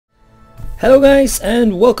Hello guys,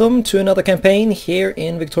 and welcome to another campaign here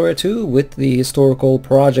in Victoria 2 with the historical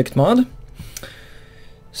project mod.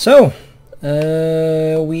 So,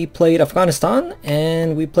 we played Afghanistan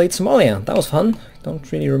and we played Somalia. That was fun.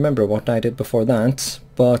 Don't really remember what I did before that,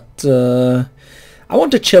 but I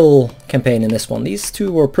want a chill campaign in this one. These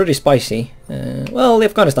two were pretty spicy. Well, the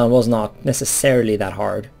Afghanistan was not necessarily that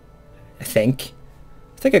hard, I think.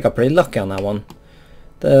 I think I got pretty lucky on that one.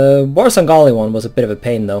 The Warsangali one was a bit of a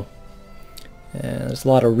pain though. There's a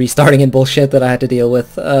lot of restarting and bullshit that I had to deal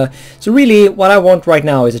with. So really, what I want right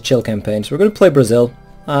now is a chill campaign. So we're going to play Brazil.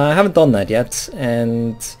 I haven't done that yet,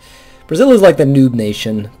 and Brazil is like the noob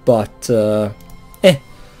nation, but just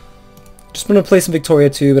want to play some Victoria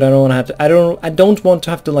 2, but I don't want to have to. I don't want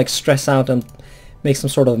to have to like stress out and make some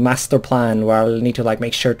sort of master plan where I'll need to like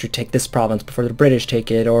make sure to take this province before the British take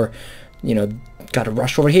it, or you know, got to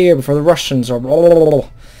rush over here before the Russians, or blah, blah, blah, blah.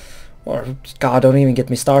 Or, God, don't even get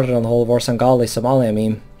me started on the whole Warsangali Somalia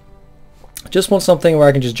meme. Just want something where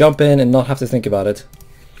I can just jump in and not have to think about it.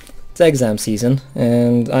 It's exam season,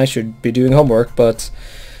 and I should be doing homework, but,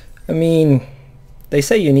 I mean, they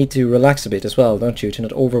say you need to relax a bit as well, don't you, to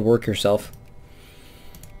not overwork yourself.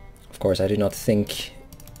 Of course, I do not think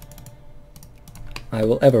I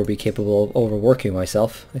will ever be capable of overworking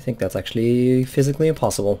myself. I think that's actually physically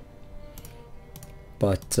impossible.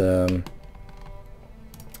 But,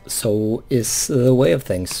 so is the way of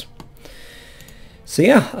things. So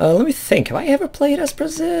yeah, let me think. Have I ever played as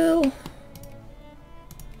Brazil?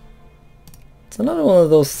 It's another one of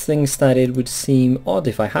those things that it would seem odd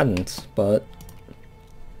if I hadn't, but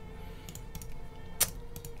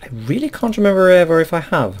I really can't remember ever if I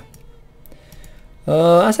have.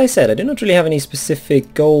 As I said, I do not really have any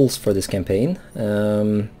specific goals for this campaign.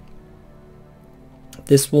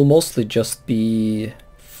 This will mostly just be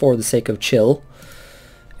for the sake of chill.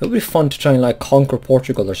 It would be fun to try and like conquer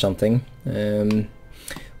Portugal or something,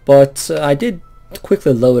 but I did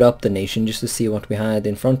quickly load up the nation just to see what we had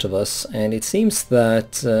in front of us, and it seems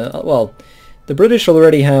that, well, the British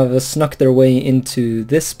already have snuck their way into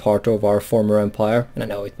this part of our former empire, and I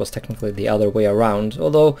know it was technically the other way around,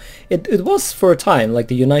 although it was for a time like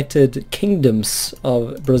the United Kingdoms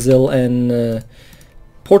of Brazil and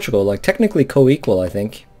Portugal, like technically co-equal, I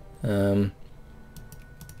think.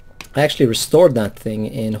 I actually restored that thing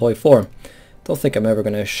in Hoi 4. Don't think I'm ever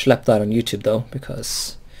going to schlep that on YouTube though,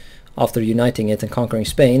 because after uniting it and conquering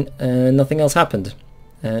Spain, nothing else happened.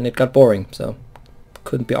 And it got boring, so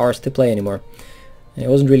couldn't be arsed to play anymore. And it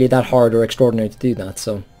wasn't really that hard or extraordinary to do that,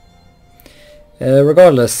 so...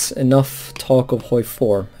 regardless, enough talk of Hoi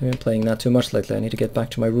 4. I've been playing that too much lately. I need to get back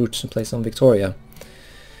to my roots and play some Victoria.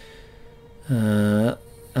 I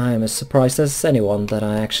am as surprised as anyone that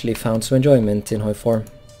I actually found some enjoyment in Hoi 4.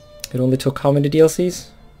 It only took how many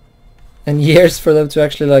DLCs? And years for them to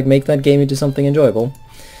actually like make that game into something enjoyable.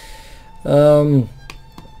 But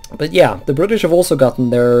yeah, the British have also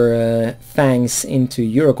gotten their fangs into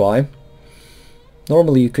Uruguay.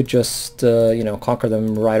 Normally you could just, you know, conquer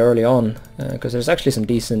them right early on, because there's actually some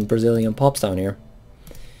decent Brazilian pops down here.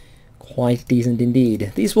 Quite decent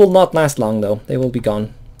indeed. These will not last long though, they will be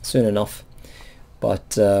gone soon enough.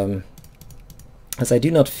 But as I do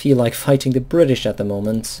not feel like fighting the British at the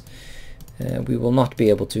moment, we will not be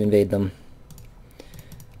able to invade them.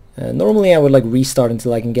 Normally I would like restart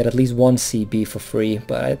until I can get at least one CB for free,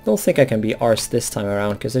 but I don't think I can be arsed this time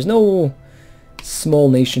around, because there's no small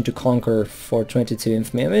nation to conquer for 22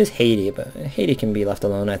 infamy. I mean, it's Haiti, but Haiti can be left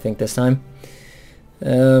alone, I think, this time.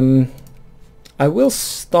 I will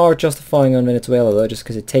start justifying on Venezuela though, just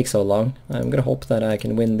because it takes so long. I'm gonna hope that I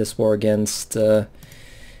can win this war against the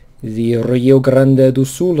Rio Grande do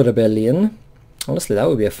Sul rebellion. Honestly, that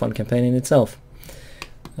would be a fun campaign in itself.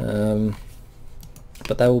 But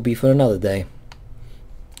that will be for another day.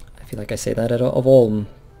 I feel like I say that of all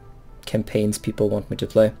campaigns people want me to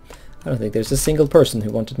play. I don't think there's a single person who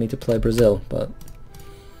wanted me to play Brazil, but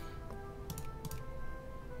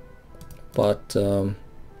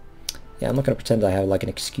yeah, I'm not gonna pretend I have like an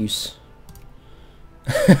excuse.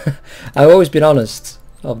 I've always been honest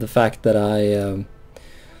of the fact that I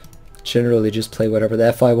generally just play whatever the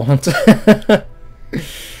F I want.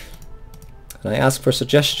 And I ask for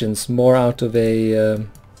suggestions more out of a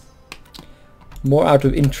more out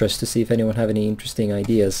of interest to see if anyone have any interesting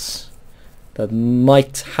ideas that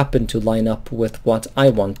might happen to line up with what I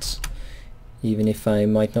want, even if I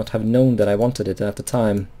might not have known that I wanted it at the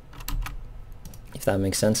time, if that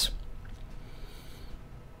makes sense.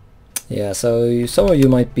 Yeah, so some of you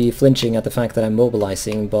might be flinching at the fact that I'm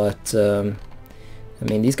mobilizing, but I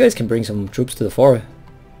mean, these guys can bring some troops to the fore.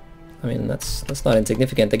 I mean, that's not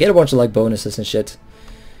insignificant. They get a bunch of like bonuses and shit.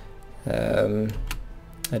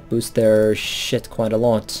 That boosts their shit quite a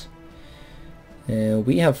lot.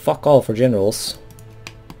 We have fuck all for generals.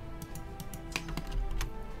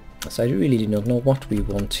 So I really do not know what we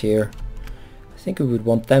want here. I think we would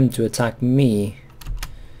want them to attack me.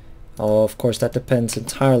 Oh, of course that depends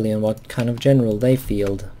entirely on what kind of general they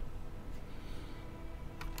field.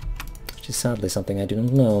 Which is sadly something I do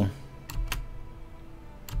not know.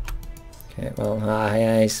 Okay, well,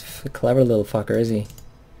 he's a clever little fucker, is he?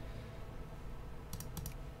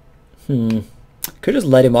 Could just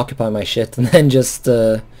let him occupy my shit and then just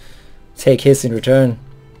take his in return.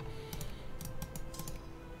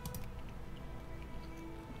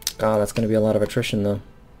 God, that's going to be a lot of attrition though.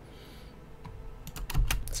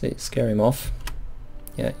 Let's see, scare him off.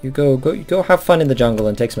 Yeah, you go have fun in the jungle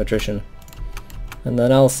and take some attrition. And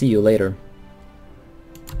then I'll see you later.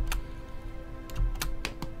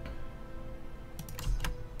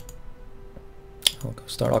 I'll go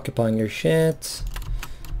start occupying your shit.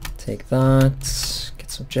 Take that.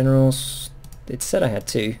 Get some generals. It said I had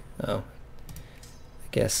 2. Oh. I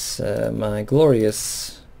guess my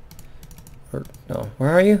glorious... Or, no,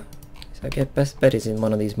 where are you? I get best bet is in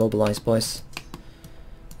one of these mobilized boys.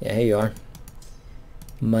 Yeah, here you are.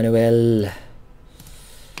 Manuel.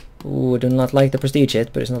 Ooh, I do not like the prestige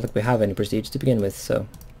hit, but it's not like we have any prestige to begin with, so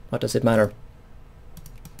what does it matter?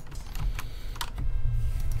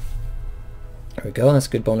 There we go, that's a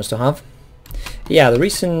good bonus to have. Yeah, the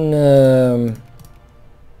reason...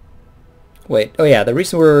 wait, oh yeah, the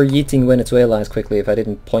reason we're yeeting Venezuela as quickly, if I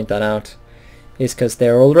didn't point that out, is because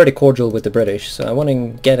they're already cordial with the British, so I want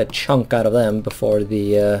to get a chunk out of them before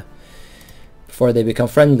they become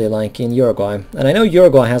friendly, like in Uruguay. And I know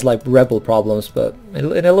Uruguay has like rebel problems, but in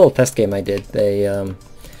a little test game I did, the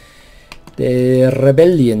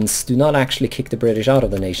rebellions do not actually kick the British out of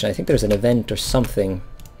the nation. I think there's an event or something,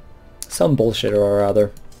 some bullshit or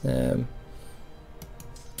other,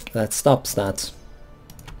 that stops that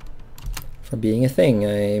from being a thing,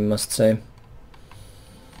 I must say.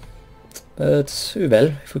 But,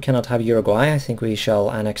 well, if we cannot have Uruguay, I think we shall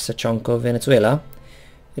annex a chunk of Venezuela.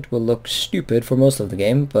 It will look stupid for most of the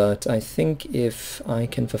game, but I think if I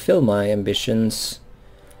can fulfill my ambitions,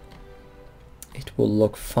 it will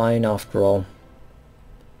look fine after all.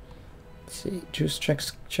 Let's see, juice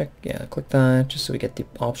checks, check, yeah, click that, just so we get the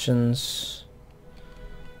options.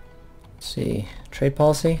 Let's see, trade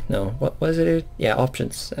policy? No, what is it? Yeah,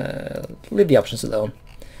 options. Leave the options alone.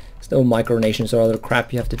 There's no micronations or other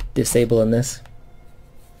crap you have to disable in this.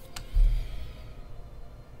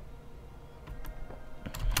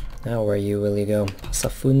 Now where will you go?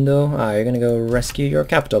 Pasafundo? Ah, you're gonna go rescue your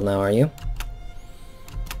capital now, are you?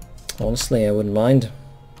 Honestly, I wouldn't mind.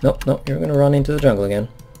 Nope, nope, you're gonna run into the jungle again.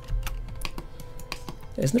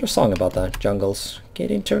 Isn't there a song about that? Jungles.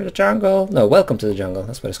 Get into the jungle. No, welcome to the jungle.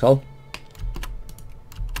 That's what it's called.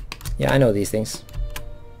 Yeah, I know these things.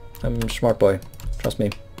 I'm a smart boy. Trust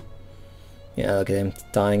me. Yeah, look at him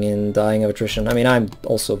dying of attrition. I mean, I'm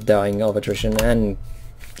also dying of attrition and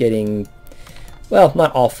getting, well,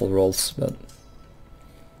 not awful rolls, but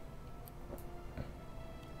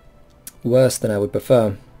worse than I would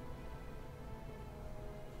prefer.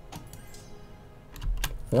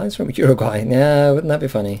 Alliance from Uruguay. Yeah, wouldn't that be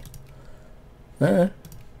funny? I'll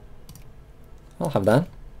have that.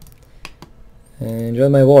 Enjoy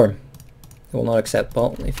my war. I will not accept.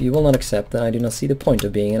 Well, if you will not accept, then I do not see the point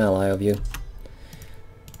of being an ally of you.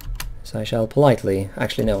 So I shall politely...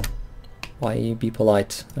 Actually, no. Why be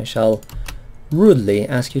polite? I shall rudely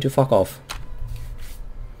ask you to fuck off.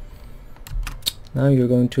 Now you're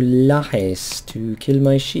going to Lajes to kill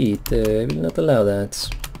my sheep. I will not allow that.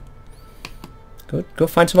 Go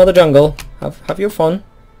find some other jungle. Have your fun.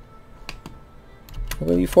 Or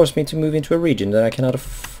will you force me to move into a region that I cannot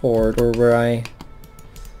afford, or where I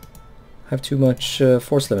have too much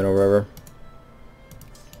force limit or whatever?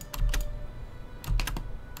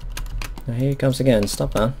 Now here he comes again.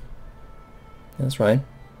 Stop that. That's right.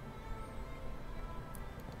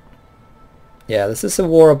 Yeah, this is a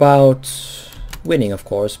war about winning, of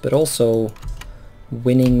course, but also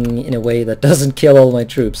winning in a way that doesn't kill all my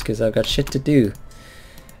troops, because I've got shit to do.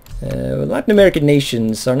 Latin American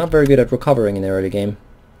nations are not very good at recovering in the early game.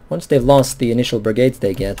 Once they've lost the initial brigades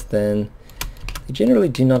they get, then they generally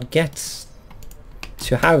do not get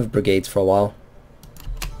to have brigades for a while.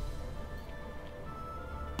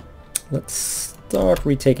 Let's start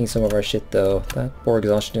retaking some of our shit though. That war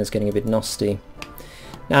exhaustion is getting a bit nasty.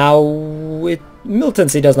 Now,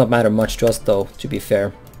 militancy does not matter much to us though, to be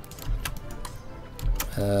fair.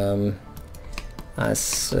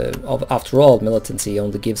 After all, militancy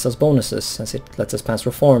only gives us bonuses, as it lets us pass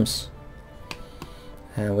reforms.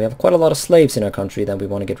 And we have quite a lot of slaves in our country that we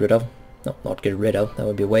want to get rid of. No, not get rid of, that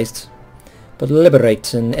would be a waste. But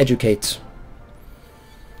liberate and educate.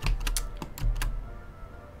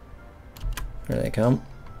 There they come.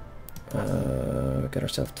 Got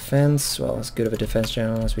ourselves defense. Well, as good of a defense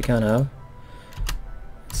general as we can have.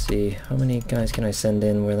 Let's see, how many guys can I send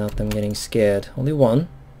in without them getting scared? Only one.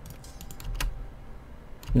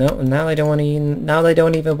 No, now they don't want to. Now they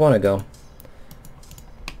don't even want to go.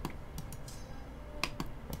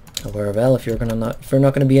 Well, if you're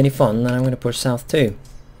not gonna be any fun, then I'm gonna push south too.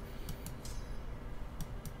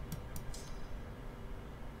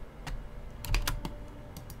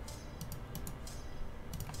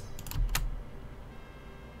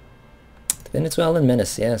 Venezuelan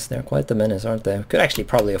menace, yes, they're quite the menace, aren't they? Could actually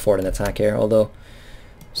probably afford an attack here, although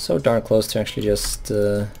so darn close to actually just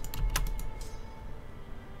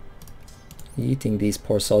eating these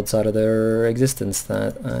poor sods out of their existence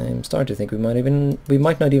that I'm starting to think we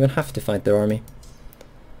might not even have to fight their army.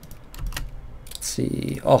 Let's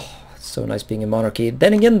see. Oh, it's so nice being a monarchy.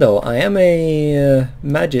 Then again, though, I am a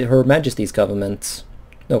Her Majesty's government.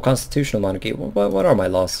 No, constitutional monarchy. What are my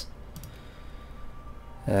laws?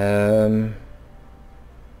 I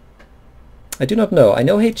do not know. I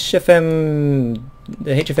know the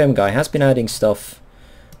HFM guy has been adding stuff.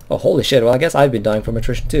 Oh, holy shit. Well, I guess I've been dying from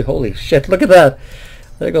attrition too. Holy shit, look at that.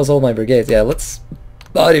 There goes all my brigades. Yeah, let's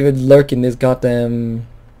not even lurk in this goddamn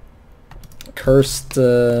cursed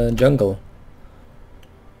jungle.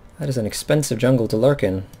 That is an expensive jungle to lurk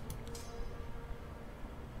in.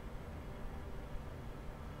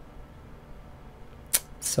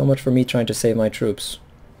 So much for me trying to save my troops.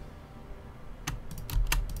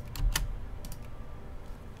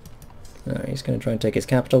 He's going to try and take his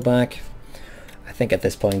capital back. I think at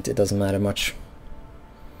this point it doesn't matter much.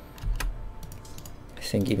 I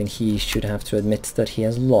think even he should have to admit that he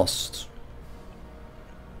has lost.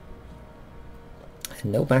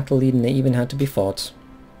 And no battle even had to be fought.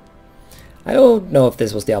 I don't know if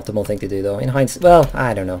this was the optimal thing to do though. In hindsight, well,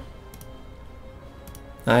 I don't know.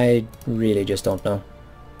 I really just don't know.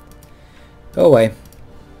 Go away.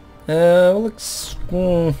 We'll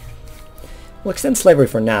extend slavery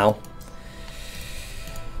for now.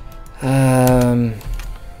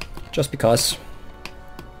 Just because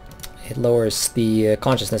it lowers the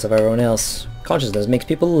consciousness of everyone else. Consciousness makes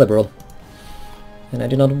people liberal, and I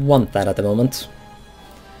do not want that at the moment.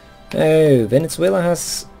 Oh, Venezuela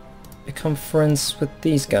has become friends with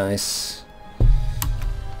these guys.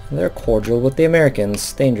 They're cordial with the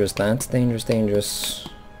Americans. Dangerous, lads. Dangerous, dangerous.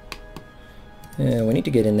 Yeah, we need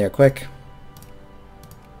to get in there quick.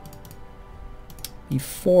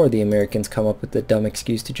 Before the Americans come up with the dumb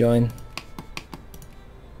excuse to join.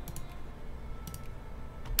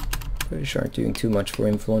 British aren't doing too much for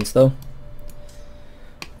influence though.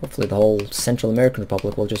 Hopefully the whole Central American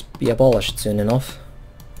Republic will just be abolished soon enough.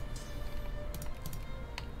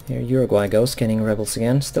 Here Uruguay goes, getting rebels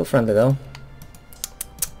again. Still friendly though.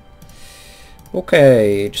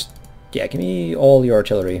 Okay, just, yeah, give me all your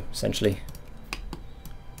artillery, essentially.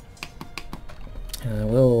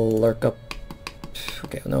 We'll lurk up.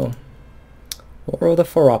 Okay, no. War of the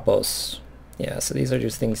Farrapos. Yeah, so these are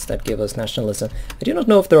just things that give us nationalism. I do not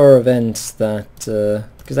know if there are events that...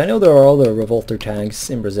 because I know there are other revolter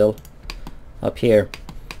tags in Brazil. Up here.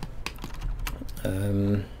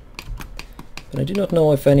 But I do not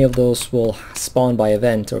know if any of those will spawn by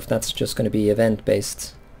event, or if that's just going to be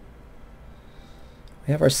event-based.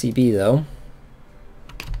 We have our CB, though.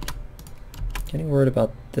 Getting worried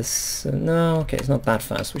about this... no, okay, it's not that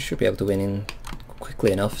fast. We should be able to win in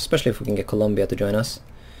quickly enough, especially if we can get Colombia to join us.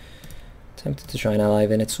 Tempted to try and ally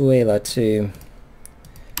Venezuela too.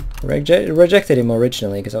 Rejected him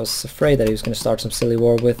originally because I was afraid that he was going to start some silly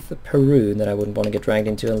war with Peru that I wouldn't want to get dragged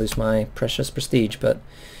into and lose my precious prestige, but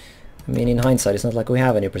I mean, in hindsight it's not like we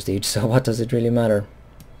have any prestige, so what does it really matter?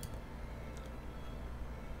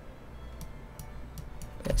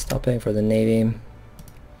 Yeah, stop paying for the navy.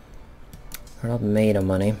 We're not made of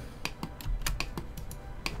money.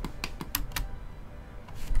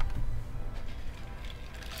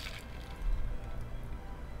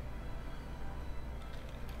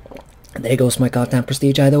 There goes my goddamn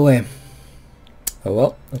prestige either way. Oh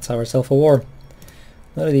well, let's have ourselves a war.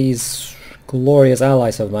 None of these glorious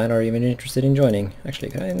allies of mine are even interested in joining.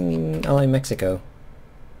 Actually, can I ally Mexico?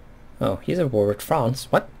 Oh, he's at war with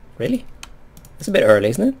France. What? Really? It's a bit early,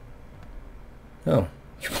 isn't it? Oh.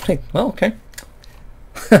 Well, okay.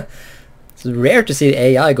 It's rare to see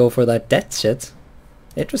AI go for that death shit.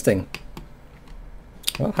 Interesting.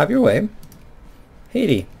 Well, have your way.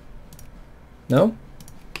 Haiti. No?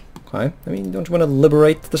 Okay. I mean, don't you want to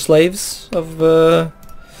liberate the slaves of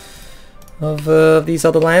these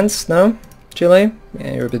other lands? No? Chile?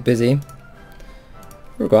 Yeah, you're a bit busy.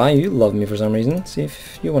 Uruguay, you love me for some reason. See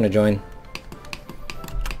if you want to join.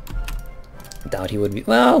 I doubt he would be...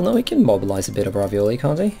 Well, no, he can mobilize a bit of ravioli,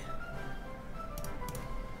 can't he?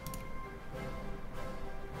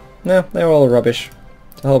 No, they're all rubbish.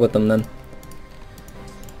 To hell with them then.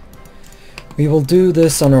 We will do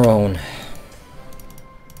this on our own.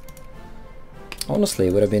 Honestly,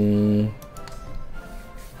 it would have been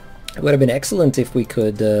excellent if we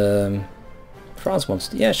could... France wants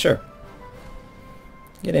to... Yeah, sure.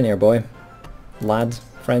 Get in here, boy. Lad.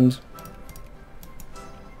 Friend.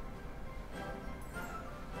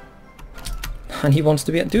 And he wants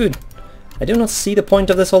to be... Dude, I do not see the point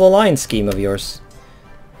of this whole alliance scheme of yours.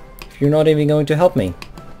 If you're not even going to help me.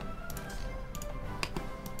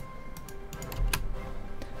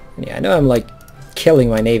 Yeah, I know I'm like killing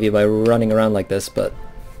my navy by running around like this, but...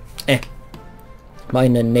 My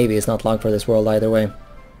navy is not long for this world either way.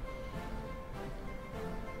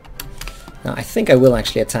 Now, I think I will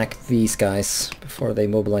actually attack these guys before they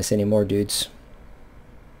mobilize any more dudes.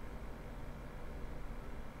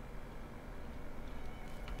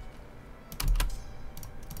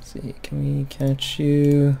 Let's see, can we catch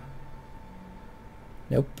you?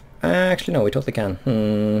 Nope. Actually, no, we totally can.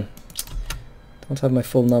 Don't have my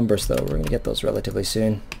full numbers though. We're gonna get those relatively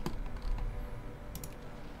soon.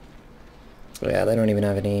 So yeah, they don't even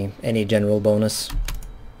have any general bonus.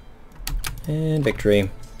 And victory.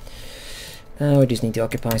 Now we just need to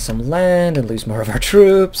occupy some land and lose more of our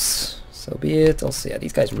troops. So be it. Also, yeah,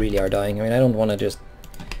 these guys really are dying. I mean, I don't want to just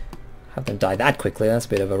have them die that quickly. That's a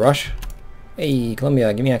bit of a rush. Hey,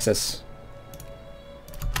 Colombia, give me access.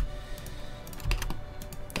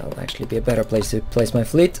 That'll actually be a better place to place my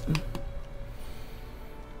fleet.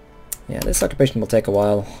 Yeah, this occupation will take a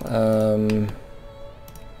while.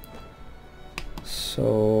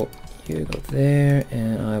 So you go there,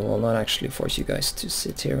 and I will not actually force you guys to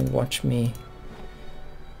sit here and watch me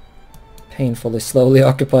painfully slowly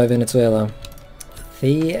occupy Venezuela.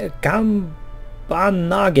 The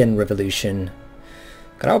Gambanagan Revolution.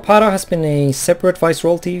 Grão-Pará has been a separate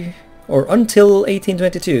viceroyalty, or until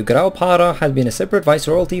 1822, Grão-Pará had been a separate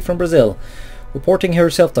viceroyalty from Brazil, reporting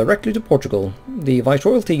herself directly to Portugal. The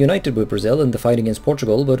viceroyalty united with Brazil in the fight against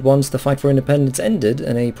Portugal, but once the fight for independence ended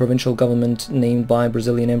and a provincial government named by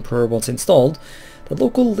Brazilian emperor was installed, the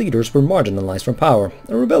local leaders were marginalized from power.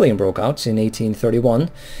 A rebellion broke out in 1831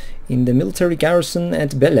 in the military garrison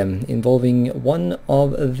at Belém, involving one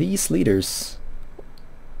of these leaders.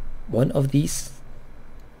 One of these?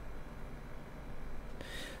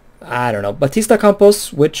 I don't know. Batista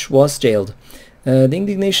Campos, which was jailed. The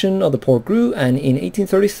indignation of the poor grew, and in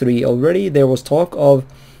 1833 already there was talk of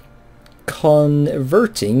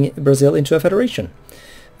converting Brazil into a federation.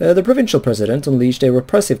 The provincial president unleashed a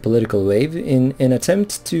repressive political wave in an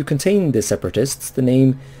attempt to contain the separatists. The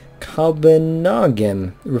name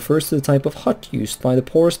Cabanagem refers to the type of hut used by the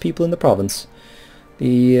poorest people in the province.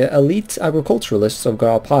 The elite agriculturalists of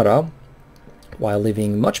Grão-Pará, while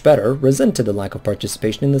living much better, resented the lack of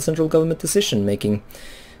participation in the central government decision-making,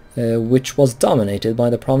 which was dominated by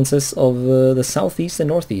the provinces of the southeast and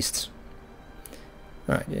northeast.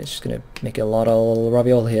 Alright, it's just gonna make a lot of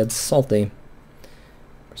ravioli heads salty.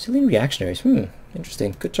 Brazilian reactionaries,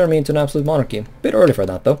 interesting. Could turn me into an absolute monarchy. Bit early for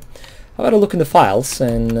that though. How about a look in the files,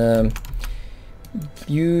 and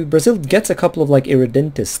Brazil gets a couple of like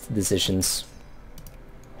irredentist decisions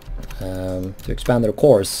to expand their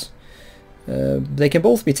cores. They can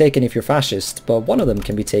both be taken if you're fascist, but one of them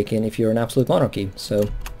can be taken if you're an absolute monarchy, so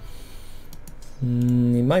it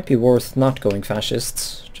might be worth not going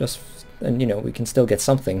fascists, and you know, we can still get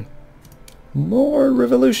something. More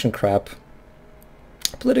revolution crap.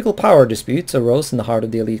 Political power disputes arose in the heart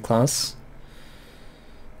of the elite class.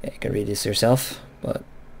 Yeah, you can read this yourself, but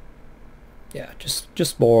yeah,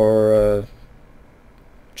 just more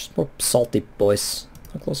salty boys.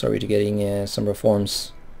 How close are we to getting some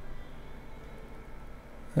reforms?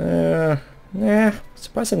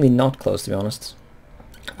 Surprisingly not close, to be honest.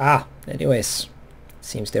 Anyways,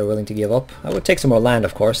 seems they're willing to give up. I would take some more land,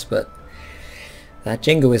 of course, but that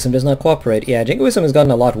jingoism does not cooperate. Yeah, jingoism has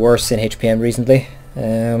gotten a lot worse in HPM recently.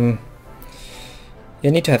 You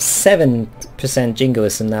need to have 7%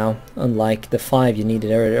 jingoism now, unlike the 5 you needed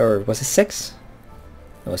earlier, or was it 6?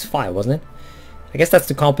 It was 5, wasn't it? I guess that's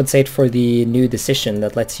to compensate for the new decision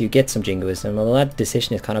that lets you get some jingoism. Well, that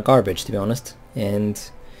decision is kind of garbage, to be honest. And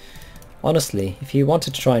honestly, if he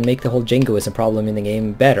wanted to try and make the whole jingoism problem in the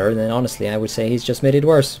game better, then honestly I would say he's just made it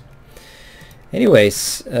worse.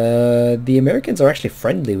 Anyways, the Americans are actually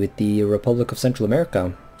friendly with the Republic of Central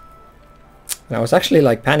America. And I was actually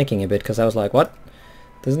like panicking a bit, because I was like, what?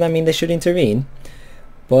 Doesn't that mean they should intervene?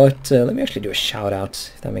 But let me actually do a shout out,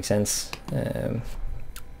 if that makes sense.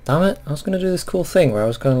 Damn it, I was going to do this cool thing where I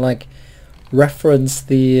was going to like reference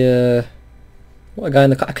the what guy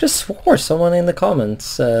in the I could have swore someone in the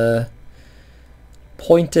comments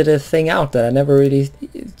pointed a thing out that I never really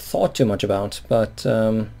thought too much about, but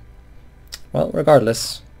well,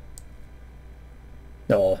 regardless.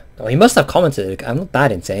 No, he must have commented. I'm not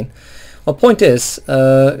that insane. Well, point is,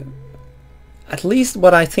 at least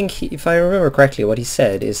what I think, if I remember correctly, what he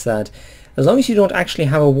said is that as long as you don't actually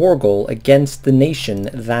have a war goal against the nation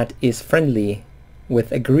that is friendly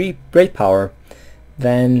with a great power,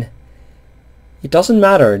 then it doesn't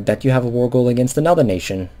matter that you have a war goal against another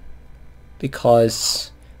nation,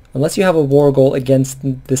 because unless you have a war goal against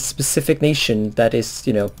the specific nation that is,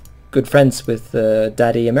 you know, good friends with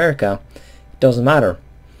Daddy America, it doesn't matter.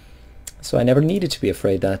 So I never needed to be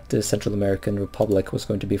afraid that the Central American Republic was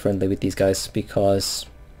going to be friendly with these guys, because,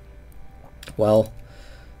 well,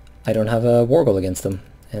 I don't have a war goal against them,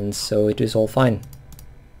 and so it is all fine.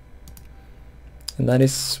 And that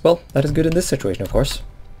is, well, that is good in this situation, of course.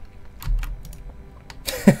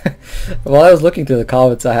 While I was looking through the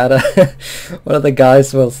comments, I had one of the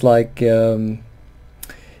guys was like, he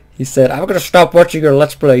said, "I'm gonna stop watching your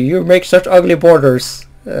Let's Play. You make such ugly borders."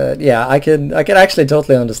 Yeah, I can actually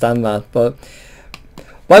totally understand that, but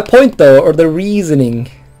my point though, or the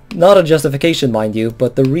reasoning, not a justification mind you,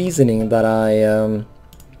 but the reasoning that I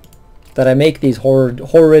make these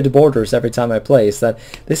horrid borders every time I play is that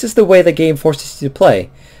this is the way the game forces you to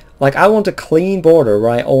play. Like, I want a clean border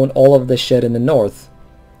where I own all of this shit in the north,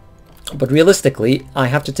 but realistically I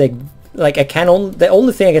have to take, like, the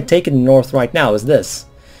only thing I can take in the north right now is this.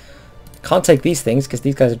 Can't take these things because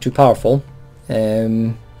these guys are too powerful.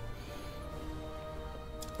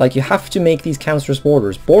 Like, you have to make these cancerous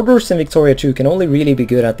borders. Borders in Victoria 2 can only really be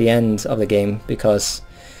good at the end of the game, because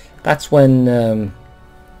that's when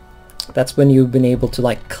you've been able to,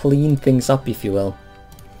 like, clean things up, if you will.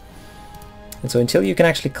 And so until you can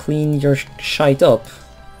actually clean your shite up,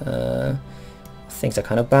 things are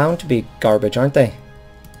kind of bound to be garbage, aren't they?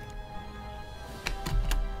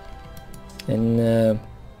 And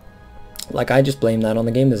like, I just blame that on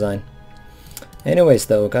the game design. Anyways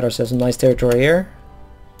though, got ourselves some nice territory here.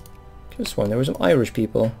 Could have sworn there were some Irish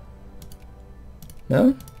people.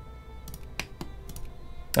 No?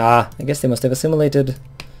 Ah, I guess they must have assimilated.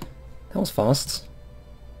 That was fast.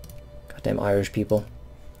 Goddamn Irish people.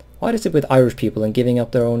 Why is it with Irish people and giving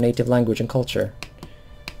up their own native language and culture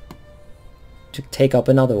to take up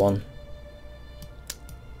another one?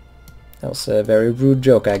 That was a very rude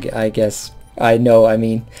joke, I guess. I know, I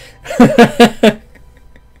mean.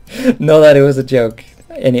 Know that it was a joke.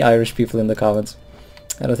 Any Irish people in the comments?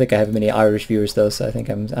 I don't think I have many Irish viewers though, so I think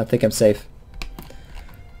I'm safe.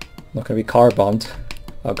 I'm not gonna be car bombed.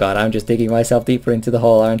 Oh god, I'm just digging myself deeper into the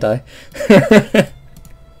hole, aren't I?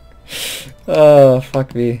 Oh,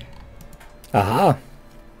 fuck me. Aha!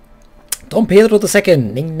 Don Pedro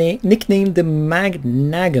II, nicknamed the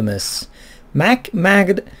Magnanimous.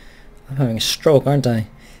 I'm having a stroke, aren't I?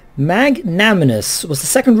 Magnanimous was the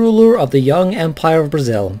second ruler of the young Empire of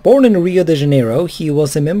Brazil. Born in Rio de Janeiro, he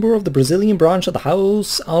was a member of the Brazilian branch of the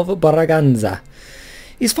House of Braganza.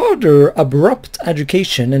 His father's abrupt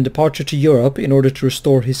education and departure to Europe in order to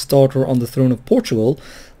restore his daughter on the throne of Portugal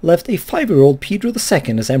left a 5-year-old Pedro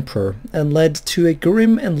II as emperor, and led to a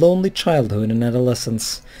grim and lonely childhood and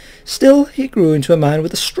adolescence. Still, he grew into a man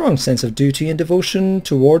with a strong sense of duty and devotion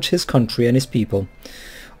towards his country and his people.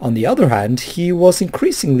 On the other hand, he was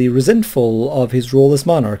increasingly resentful of his role as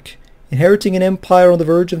monarch. Inheriting an empire on the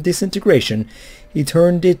verge of disintegration, he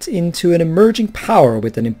turned it into an emerging power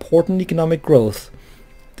with an important economic growth.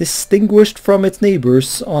 Distinguished from its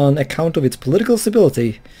neighbors on account of its political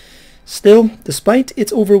stability. Still, despite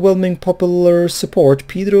its overwhelming popular support,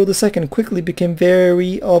 Pedro II quickly became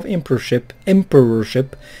wary of emperorship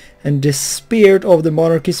and despaired of the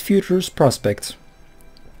monarchy's future prospects.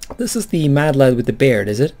 This is the mad lad with the beard,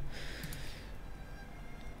 is it?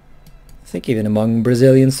 I think even among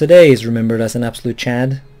Brazilians today he's remembered as an absolute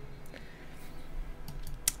Chad.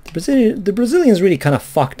 The Brazilians really kind of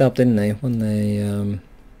fucked up, didn't they, when they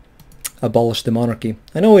abolished the monarchy.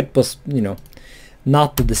 I know it was, you know,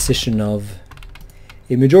 not the decision of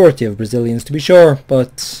a majority of Brazilians, to be sure,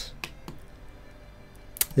 but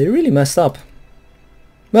they really messed up.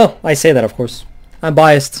 Well, I say that, of course. I'm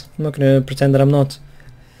biased. I'm not going to pretend that I'm not.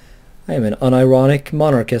 I am an unironic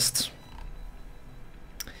monarchist.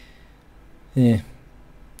 Yeah.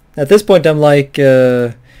 At this point I'm like,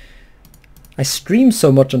 I stream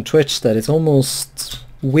so much on Twitch that it's almost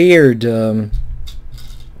weird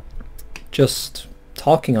just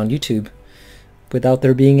talking on YouTube without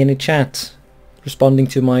there being any chat. responding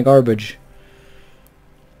to my garbage.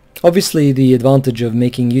 Obviously, the advantage of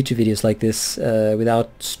making YouTube videos like this without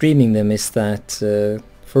streaming them is that,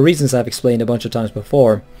 for reasons I've explained a bunch of times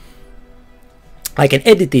before, I can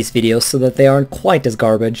edit these videos so that they aren't quite as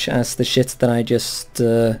garbage as the shit that I just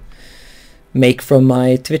make from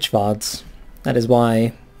my Twitch VODs. That is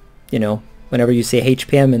why, you know, whenever you say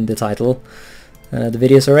HPM in the title, the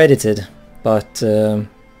videos are edited. But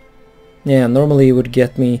yeah, normally it would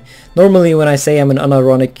get me... Normally when I say I'm an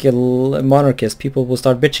unironic monarchist, people will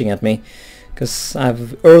start bitching at me. Because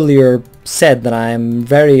I've earlier said that I'm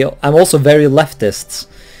also very leftist.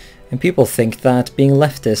 And people think that being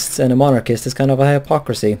leftist and a monarchist is kind of a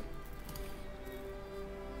hypocrisy.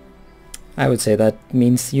 I would say that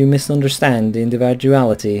means you misunderstand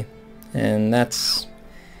individuality. And that's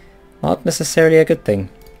not necessarily a good thing.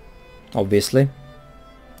 Obviously.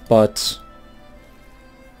 But...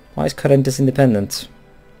 why is Corentus independent?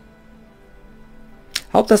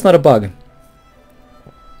 I hope that's not a bug.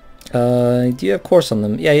 Do you have course on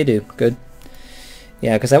them? Yeah, you do. Good.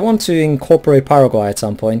 Yeah, because I want to incorporate Paraguay at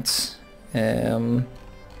some point. So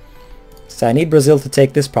I need Brazil to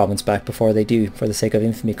take this province back before they do, for the sake of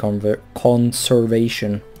infamy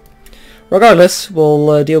conservation. Regardless,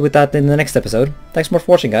 we'll deal with that in the next episode. Thanks more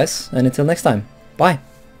for watching, guys, and until next time, bye!